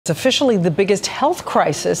It's officially the biggest health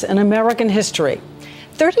crisis in American history.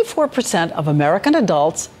 34% of American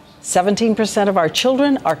adults, 17% of our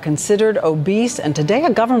children are considered obese, and today a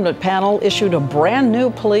government panel issued a brand new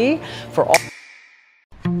plea for all.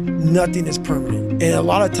 Nothing is permanent, and a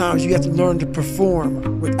lot of times you have to learn to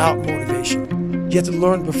perform without motivation. You have to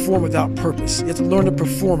learn to perform without purpose. You have to learn to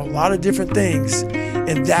perform a lot of different things,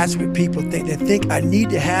 and that's what people think. They think I need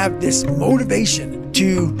to have this motivation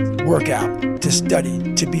to work out, to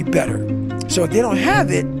study, to be better. So if they don't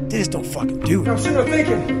have it, they just don't fucking do it. I'm sitting there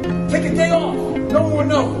thinking, take a day off, no one will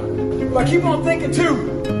know. But I keep on thinking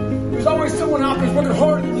too, there's always someone out there working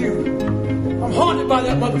harder than you. I'm haunted by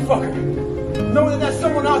that motherfucker. Knowing that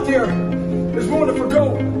someone out there is willing to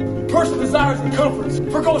forgo personal desires and comforts,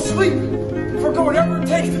 forgo sleep, forgo whatever it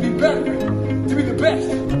takes to be better, to be the best.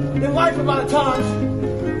 In life, a lot of times,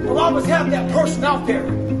 a lot of us have that person out there.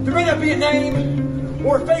 There may not be a name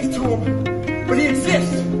or a face to him, but he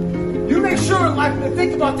exists. You make sure in life when they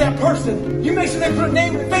think about that person, you make sure they put a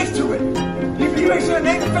name and a face to it. You make sure the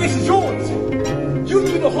name and face is yours. You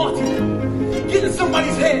do the haunting. Get in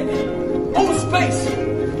somebody's head. Own space.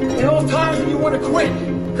 In those times when you want to quit,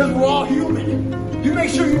 because we're all human, you make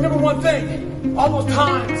sure you remember one thing. All those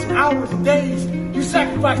times and hours and days you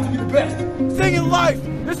sacrifice to be the best. Thing in life,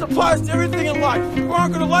 this applies to everything in life. People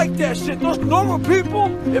aren't gonna like that shit. Those normal people,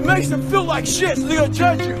 it makes them feel like shit, so they're gonna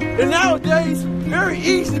judge you. And nowadays, very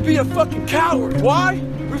easy to be a fucking coward. Why?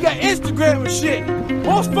 We got Instagram and shit.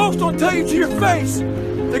 Most folks don't tell you to your face.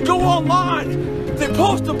 They go online, they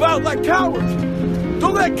post about it like cowards.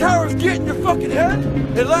 Don't let cowards get in your fucking head.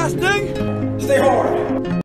 And last thing, Stay hard.